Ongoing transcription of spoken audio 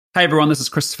Hey everyone, this is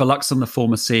Christopher Luxon, the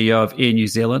former CEO of Air New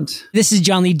Zealand. This is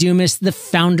John Lee Dumas, the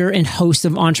founder and host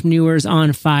of Entrepreneurs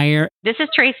on Fire. This is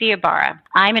Tracy Ibarra.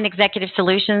 I'm in Executive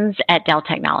Solutions at Dell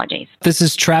Technologies. This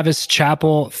is Travis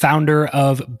Chappell, founder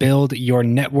of Build Your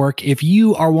Network. If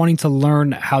you are wanting to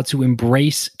learn how to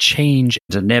embrace change,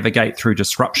 To navigate through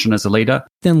disruption as a leader,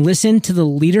 then listen to the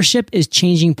Leadership is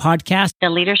Changing podcast. The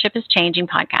Leadership is Changing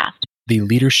podcast. the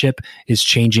Leadership is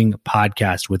Changing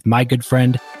podcast with my good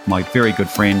friend, my very good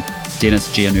friend,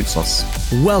 Dennis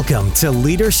Giannoutsos. Welcome to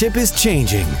Leadership is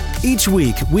Changing. Each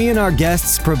week, we and our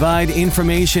guests provide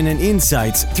information and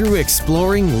insights through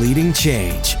exploring leading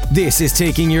change. This is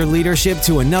taking your leadership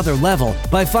to another level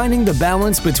by finding the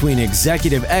balance between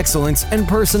executive excellence and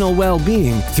personal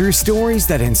well-being through stories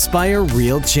that inspire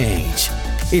real change.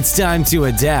 It's time to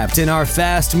adapt in our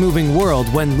fast-moving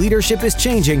world when leadership is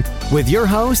changing with your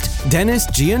host, Dennis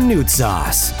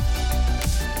Giannoutsos.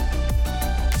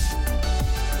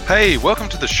 Hey, welcome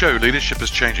to the show, Leadership is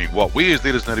Changing. What we as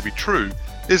leaders know to be true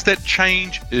is that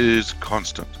change is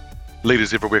constant.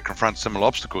 Leaders everywhere confront similar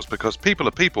obstacles because people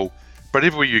are people, but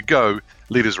everywhere you go,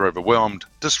 leaders are overwhelmed,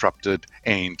 disrupted,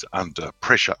 and under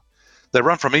pressure. They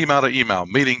run from email to email,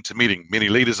 meeting to meeting. Many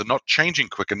leaders are not changing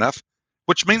quick enough,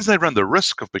 which means they run the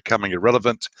risk of becoming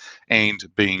irrelevant and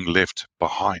being left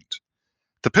behind.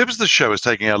 The purpose of the show is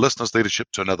taking our listeners' leadership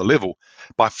to another level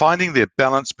by finding their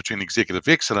balance between executive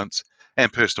excellence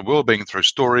and personal well-being through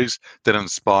stories that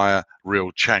inspire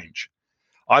real change.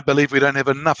 I believe we don't have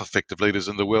enough effective leaders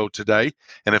in the world today,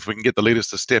 and if we can get the leaders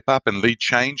to step up and lead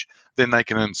change, then they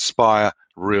can inspire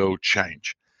real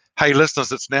change. Hey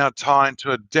listeners, it's now time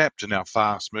to adapt in our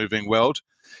fast-moving world.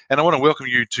 And I want to welcome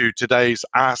you to today's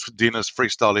Ask Dennis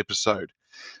Freestyle episode.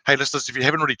 Hey listeners, if you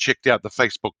haven't already checked out the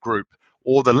Facebook group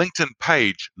or the LinkedIn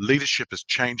page, Leadership is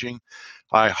Changing,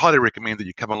 I highly recommend that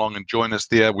you come along and join us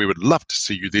there. We would love to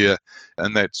see you there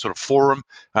in that sort of forum.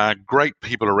 Great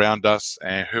people around us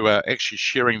who are actually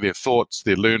sharing their thoughts,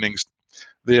 their learnings,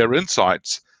 their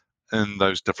insights in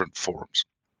those different forums.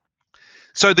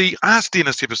 So the Ask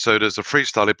Dennis episode is a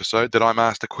freestyle episode that I'm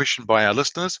asked a question by our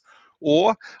listeners,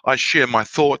 or I share my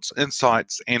thoughts,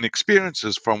 insights, and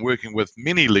experiences from working with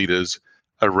many leaders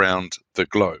around the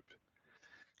globe.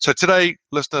 So today,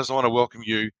 listeners, I want to welcome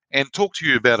you and talk to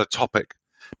you about a topic,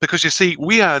 because you see,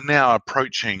 we are now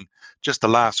approaching just the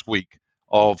last week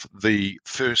of the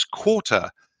first quarter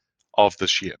of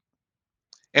this year.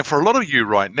 And for a lot of you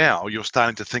right now, you're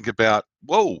starting to think about,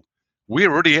 whoa, we're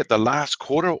already at the last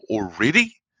quarter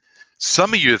already?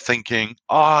 Some of you are thinking,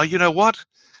 oh, you know what?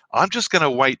 I'm just going to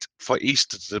wait for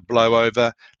Easter to blow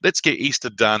over. Let's get Easter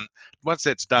done. Once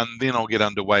that's done, then I'll get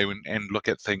underway and look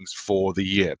at things for the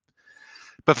year.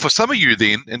 But for some of you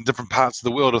then, in different parts of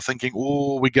the world, are thinking,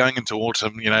 oh, we're going into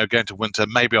autumn, going to winter,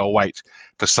 maybe I'll wait.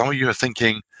 For some of you are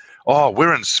thinking, oh,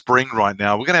 we're in spring right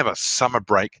now. We're going to have a summer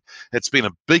break. It's been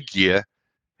a big year,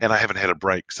 and I haven't had a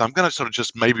break. So I'm going to sort of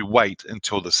just maybe wait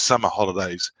until the summer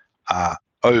holidays are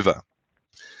over.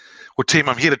 Well, team,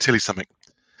 I'm here to tell you something.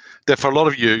 That for a lot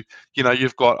of you,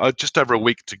 you've got just over a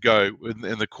week to go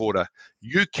in the quarter.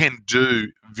 You can do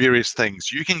various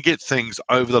things. You can get things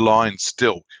over the line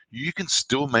still. You can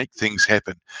still make things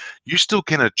happen. You still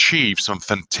can achieve some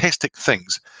fantastic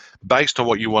things based on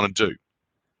what you want to do.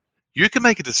 You can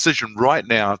make a decision right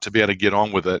now to be able to get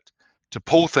on with it, to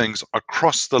pull things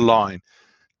across the line,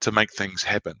 to make things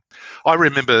happen. I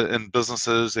remember in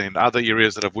businesses and other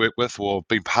areas that I've worked with or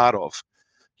been part of,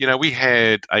 we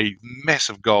had a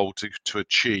massive goal to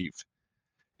achieve,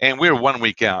 and we're 1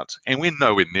 week out, and we're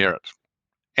nowhere near it.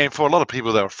 And for a lot of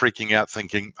people, they were freaking out,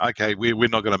 thinking, okay, we're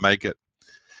not going to make it.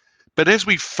 But as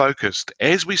we focused,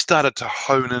 as we started to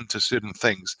hone into certain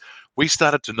things, we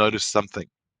started to notice something.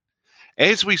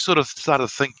 As we sort of started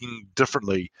thinking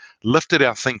differently, lifted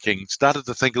our thinking, started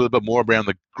to think a little bit more around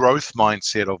the growth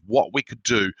mindset of what we could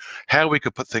do, how we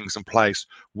could put things in place,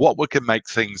 what we could make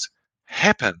things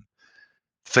happen,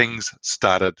 things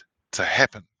started to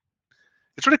happen.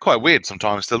 It's really quite weird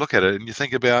sometimes to look at it and you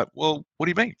think about, well, what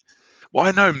do you mean? Well,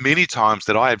 I know many times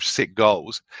that I have set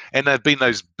goals, and they've been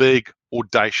those big,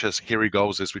 audacious, hairy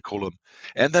goals, as we call them,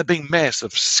 and they've been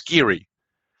massive, scary.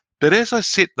 But as I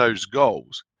set those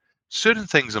goals, certain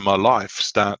things in my life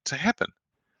start to happen.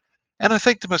 And I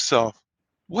think to myself,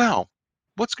 wow,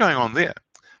 what's going on there?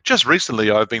 Just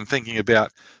recently, I've been thinking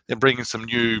about bringing some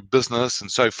new business and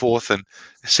so forth and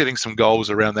setting some goals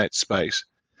around that space.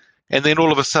 And then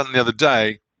all of a sudden the other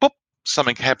day, boop,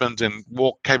 something happened and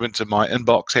came into my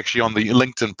inbox actually on the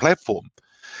LinkedIn platform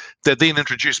that then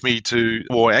introduced me to,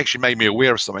 or actually made me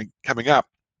aware of something coming up.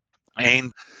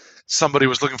 And somebody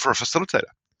was looking for a facilitator.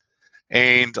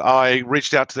 And I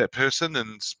reached out to that person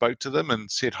and spoke to them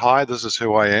and said, hi, this is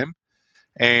who I am.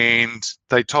 And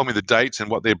they told me the dates and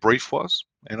what their brief was.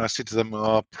 And I said to them,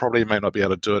 probably may not be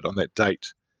able to do it on that date.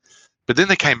 But then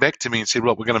they came back to me and said,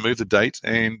 well, we're going to move the date,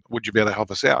 and would you be able to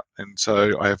help us out? And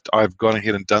so I've gone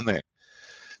ahead and done that.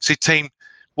 See, team,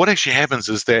 what actually happens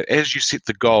is that as you set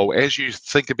the goal, as you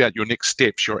think about your next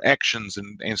steps, your actions,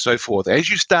 and so forth, as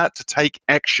you start to take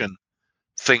action,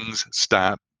 things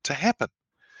start to happen.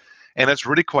 And it's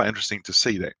really quite interesting to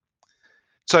see that.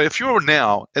 So if you're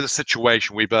now in a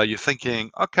situation whereby you're thinking,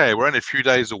 okay, we're only a few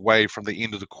days away from the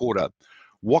end of the quarter,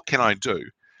 what can I do?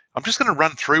 I'm just going to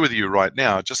run through with you right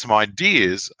now just some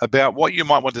ideas about what you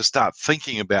might want to start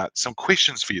thinking about, some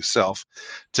questions for yourself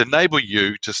to enable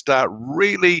you to start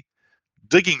really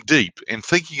digging deep and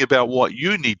thinking about what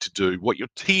you need to do, what your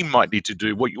team might need to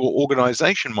do, what your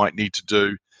organization might need to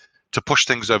do to push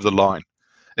things over the line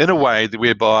in a way that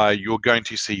whereby you're going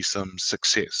to see some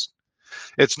success.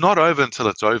 It's not over until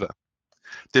it's over.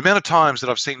 The amount of times that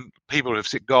I've seen people who have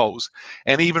set goals,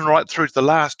 and even right through to the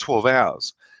last 12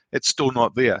 hours, it's still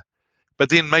not there. But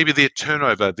then maybe their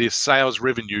turnover, their sales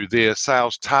revenue, their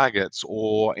sales targets,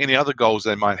 or any other goals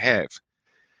they might have,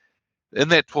 in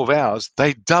that 12 hours,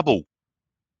 they double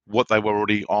what they were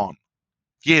already on.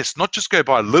 Yes, not just go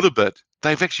by a little bit,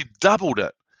 they've actually doubled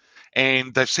it,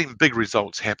 and they've seen big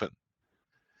results happen.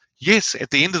 Yes, at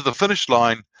the end of the finish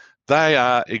line, they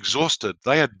are exhausted,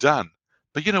 they are done.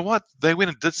 But you know what? They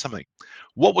went and did something.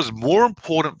 What was more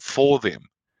important for them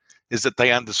is that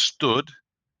they understood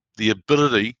the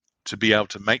ability to be able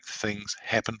to make things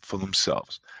happen for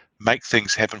themselves, make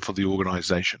things happen for the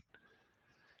organization.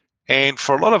 And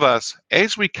for a lot of us,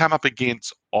 as we come up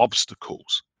against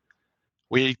obstacles,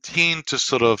 we tend to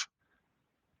sort of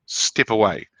step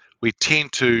away. We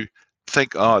tend to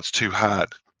think, oh, it's too hard.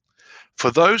 For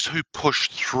those who push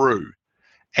through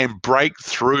and break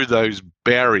through those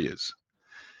barriers,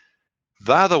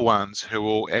 they're the ones who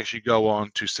will actually go on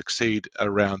to succeed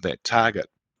around that target.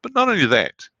 But not only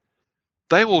that,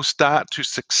 they will start to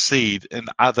succeed in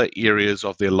other areas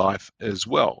of their life as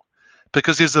well,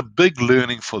 because there's a big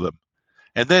learning for them,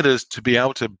 and that is to be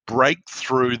able to break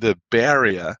through the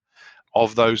barrier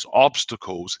of those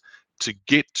obstacles to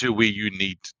get to where you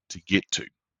need to get to.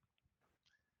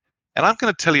 And I'm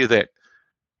going to tell you that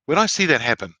when I see that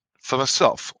happen for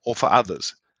myself or for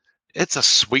others, it's a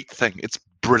sweet thing. It's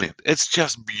brilliant. It's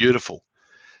just beautiful.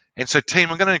 And so, team,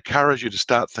 I'm going to encourage you to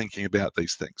start thinking about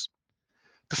these things.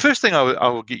 The first thing I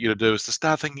will get you to do is to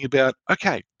start thinking about,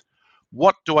 okay,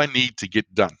 what do I need to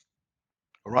get done?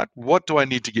 All right, what do I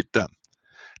need to get done?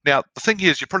 Now, the thing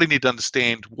is, you probably need to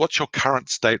understand what's your current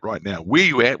state right now, where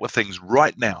you at with things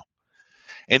right now,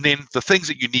 and then the things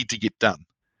that you need to get done.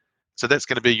 So that's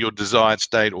going to be your desired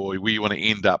state or where you want to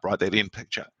end up, right, that end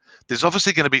picture. There's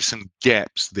obviously going to be some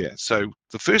gaps there. So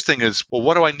the first thing is, well,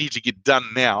 what do I need to get done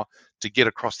now to get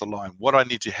across the line? What do I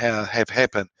need to have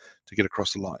happen to get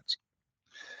across the lines?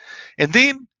 And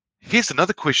then here's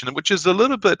another question, which is a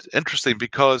little bit interesting,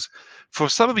 because for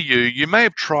some of you, you may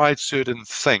have tried certain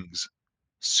things,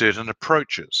 certain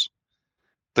approaches.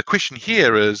 The question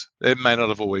here is, it may not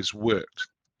have always worked.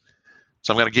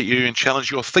 So I'm going to get you and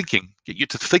challenge your thinking, get you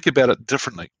to think about it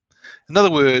differently. In other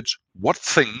words, what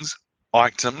things,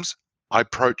 items,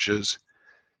 approaches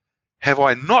have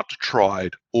I not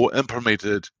tried or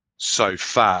implemented so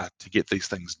far to get these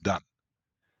things done?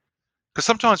 Because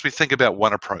sometimes we think about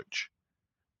one approach,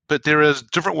 but there is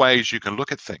different ways you can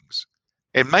look at things.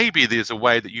 And maybe there's a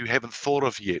way that you haven't thought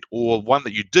of yet, or one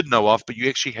that you did know of, but you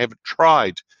actually haven't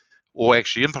tried or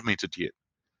actually implemented yet.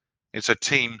 And so,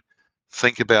 team,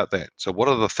 think about that. So what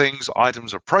are the things,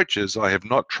 items, approaches I have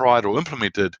not tried or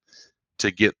implemented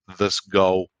to get this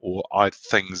goal or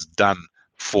things done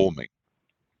for me?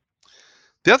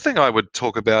 The other thing I would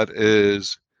talk about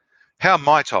is, how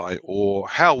might I, or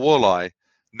how will I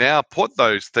now put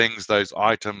those things, those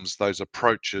items, those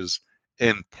approaches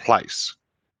in place?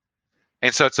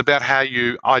 And so it's about how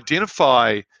you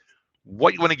identify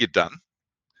what you want to get done,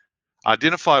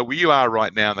 identify where you are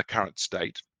right now in the current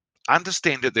state,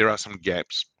 understand that there are some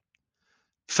gaps,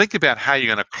 think about how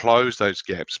you're going to close those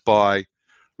gaps by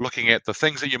looking at the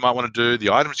things that you might want to do,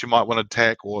 the items you might want to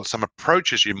attack, or some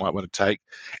approaches you might want to take,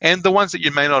 and the ones that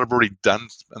you may not have already done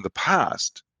in the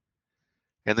past.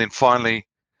 And then finally,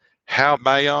 how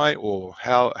may I, or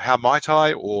how might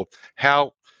I, or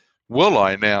how will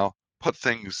I now put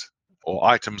things or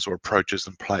items or approaches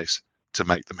in place to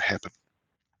make them happen?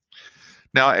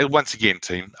 Now, once again,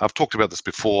 team, I've talked about this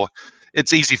before.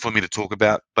 It's easy for me to talk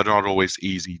about, but not always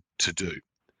easy to do.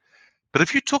 But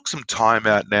if you took some time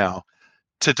out now,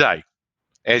 today,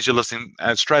 as you're listening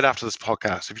straight after this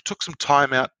podcast, if you took some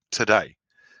time out today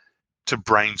to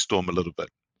brainstorm a little bit.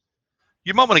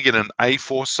 You might want to get an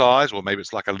A4 size, or maybe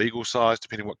it's like a legal size,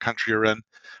 depending what country you're in,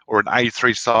 or an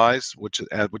A3 size, which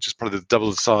is probably the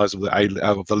double the size of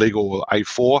the legal or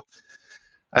A4.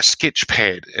 A sketch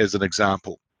pad as an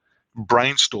example.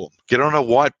 Brainstorm. Get on a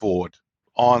whiteboard,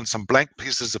 on some blank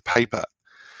pieces of paper.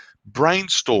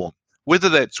 Brainstorm. Whether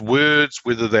that's words,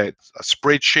 whether that's a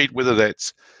spreadsheet, whether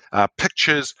that's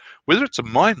pictures, whether it's a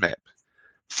mind map.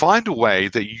 Find a way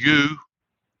that you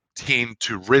tend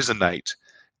to resonate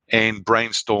and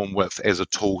brainstorm with as a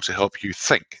tool to help you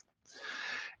think.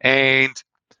 And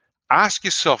ask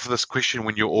yourself this question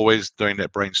when you're always doing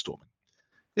that brainstorming.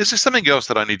 Is there something else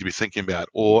that I need to be thinking about?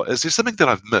 Or is there something that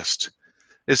I've missed?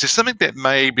 Is there something that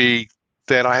maybe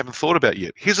that I haven't thought about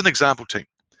yet? Here's an example, team.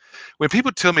 When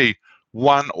people tell me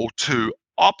one or two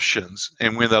options,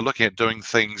 and when they're looking at doing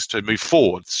things to move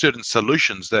forward, certain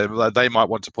solutions that they might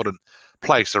want to put in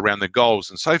place around their goals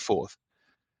and so forth,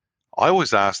 I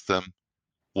always ask them,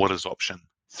 what is option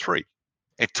 3?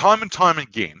 And time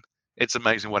again, it's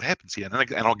amazing what happens here.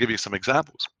 And I'll give you some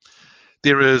examples.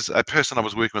 There is a person I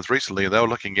was working with recently, and they were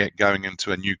looking at going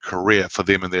into a new career for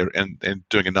them and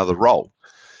doing another role.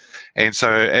 And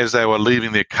so as they were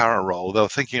leaving their current role, they were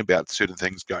thinking about certain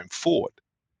things going forward.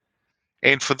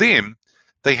 And for them,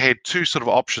 they had 2 sort of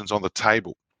options on the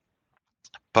table.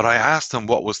 But I asked them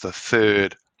what was the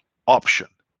third option.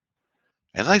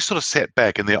 And they sort of sat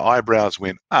back and their eyebrows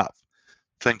went up,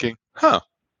 thinking,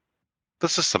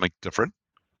 this is something different.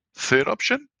 Third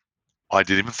option? I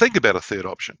didn't even think about a third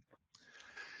option.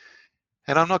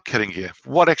 And I'm not kidding here.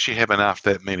 What actually happened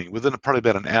after that meeting? Within probably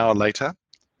about an hour later,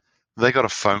 they got a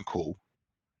phone call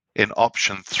and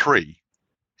option 3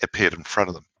 appeared in front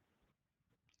of them.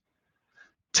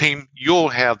 Team, you'll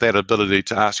have that ability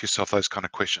to ask yourself those kind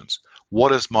of questions.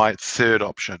 What is my third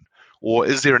option? Or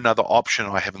is there another option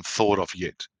I haven't thought of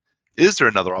yet? Is there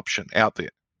another option out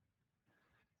there?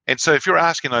 And so if you're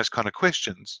asking those kind of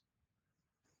questions,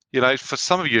 for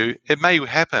some of you, it may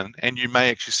happen and you may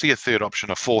actually see a third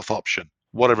option, a fourth option,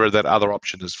 whatever that other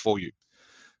option is for you.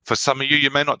 For some of you, you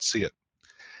may not see it.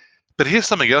 But here's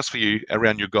something else for you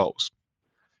around your goals.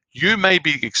 You may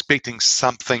be expecting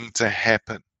something to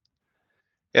happen.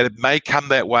 And it may come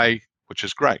that way, which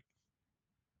is great.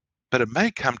 But it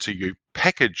may come to you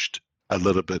packaged a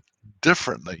little bit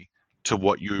differently to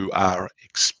what you are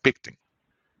expecting.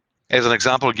 As an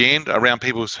example, again, around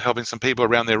helping some people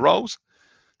around their roles,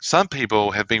 some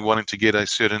people have been wanting to get a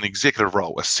certain executive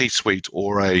role, a C-suite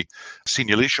or a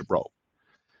senior leadership role.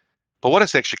 But what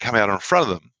has actually come out in front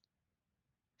of them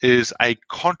is a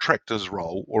contractor's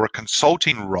role or a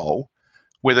consulting role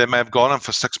where they may have gone in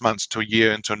for 6 months to a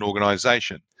year into an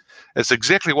organization. It's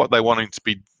exactly what they're wanting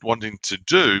to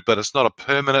do, but it's not a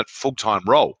permanent full-time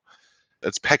role.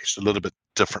 It's packaged a little bit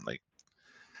differently.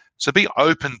 So be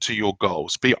open to your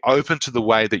goals. Be open to the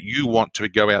way that you want to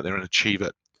go out there and achieve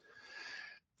it.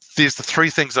 There's the 3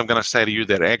 things I'm going to say to you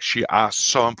that actually are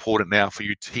so important now for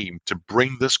you, team, to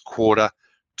bring this quarter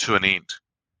to an end.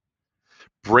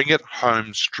 Bring it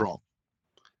home strong.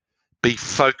 Be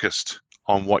focused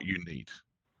on what you need.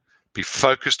 Be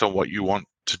focused on what you want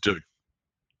to do.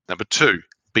 Number 2,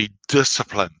 be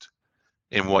disciplined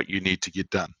in what you need to get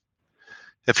done.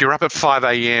 If you're up at 5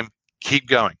 a.m., keep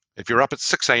going. If you're up at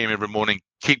 6 a.m. every morning,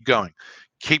 keep going.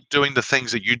 Keep doing the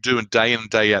things that you do in and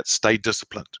day out. Stay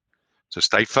disciplined. So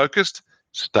stay focused,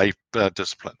 stay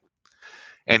disciplined.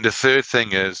 And the third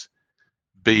thing is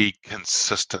be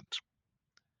consistent.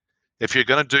 If you're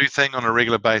going to do things on a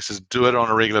regular basis, do it on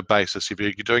a regular basis. If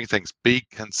you're doing things, be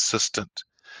consistent.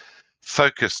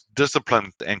 Focus,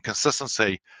 discipline, and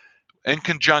consistency in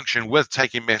conjunction with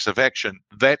taking massive action,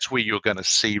 that's where you're going to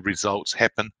see results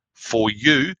happen for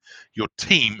you, your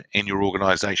team, and your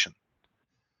organization.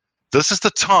 This is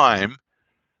the time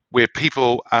where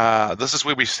this is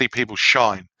where we see people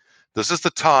shine. This is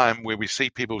the time where we see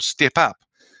people step up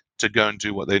to go and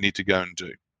do what they need to go and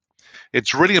do.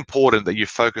 It's really important that you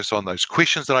focus on those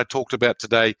questions that I talked about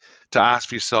today to ask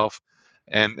for yourself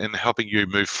and helping you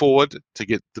move forward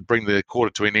to bring the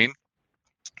quarter to an end,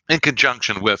 in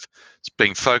conjunction with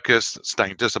being focused,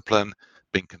 staying disciplined,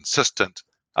 being consistent,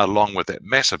 along with that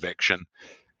massive action.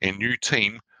 And you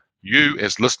team, you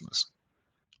as listeners,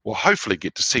 will hopefully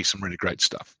get to see some really great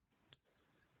stuff.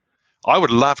 I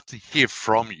would love to hear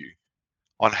from you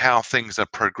on how things are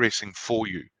progressing for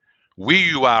you, where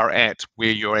you are at,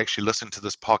 where you're actually listening to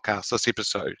this podcast, this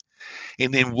episode,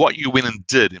 and then what you went and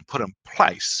did and put in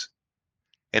place,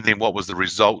 and then what was the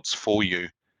results for you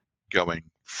going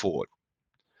forward.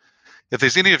 If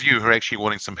there's any of you who are actually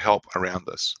wanting some help around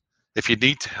this, if you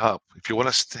need help, if you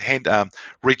want to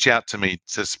reach out to me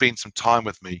to spend some time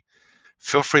with me,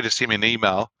 feel free to send me an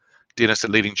email,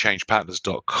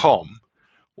 dennis@leadingchangepartners.com,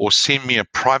 or send me a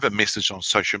private message on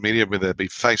social media, whether it be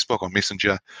Facebook or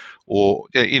Messenger or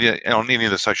on any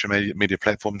of the social media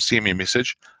platforms. Send me a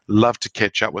message. Love to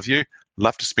catch up with you.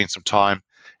 Love to spend some time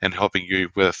and helping you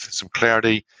with some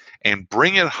clarity and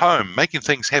bring it home, making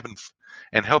things happen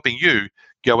and helping you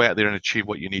go out there and achieve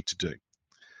what you need to do.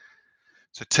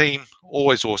 So team,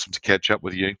 always awesome to catch up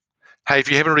with you. Hey,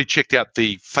 if you haven't already checked out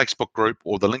the Facebook group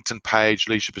or the LinkedIn page,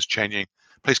 Leadership is Changing,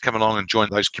 please come along and join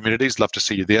those communities. Love to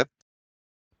see you there.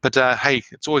 But hey,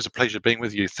 it's always a pleasure being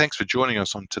with you. Thanks for joining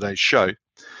us on today's show.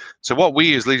 So what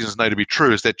we as leaders know to be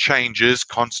true is that change is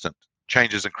constant.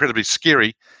 Change is incredibly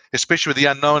scary, especially with the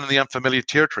unknown and the unfamiliar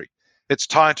territory. It's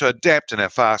time to adapt in our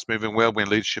fast-moving world when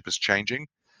leadership is changing.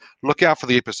 Look out for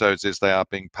the episodes as they are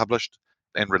being published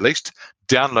and released.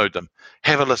 Download them,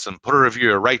 have a listen, put a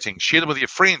review, a rating, share them with your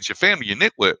friends, your family, your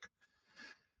network.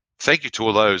 Thank you to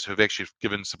all those who have actually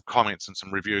given some comments and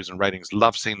some reviews and ratings.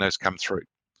 Love seeing those come through.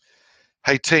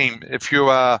 Hey team, if you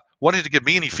are wanting to give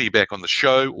me any feedback on the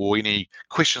show or any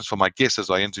questions for my guests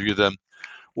as I interview them,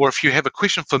 or if you have a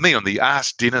question for me on the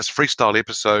Ask Dennis Freestyle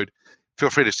episode, feel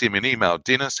free to send me an email,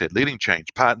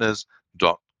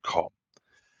 dennis@leadingchangepartners.com.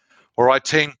 All right,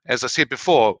 team, as I said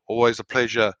before, always a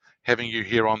pleasure having you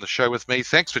here on the show with me.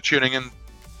 Thanks for tuning in.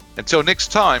 Until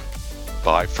next time,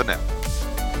 bye for now.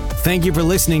 Thank you for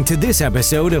listening to this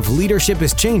episode of Leadership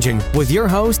is Changing with your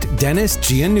host, Dennis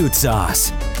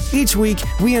Giannoutsas. Each week,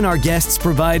 we and our guests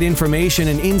provide information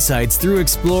and insights through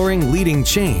exploring leading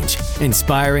change,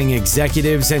 inspiring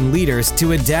executives and leaders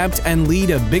to adapt and lead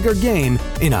a bigger game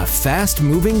in a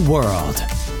fast-moving world.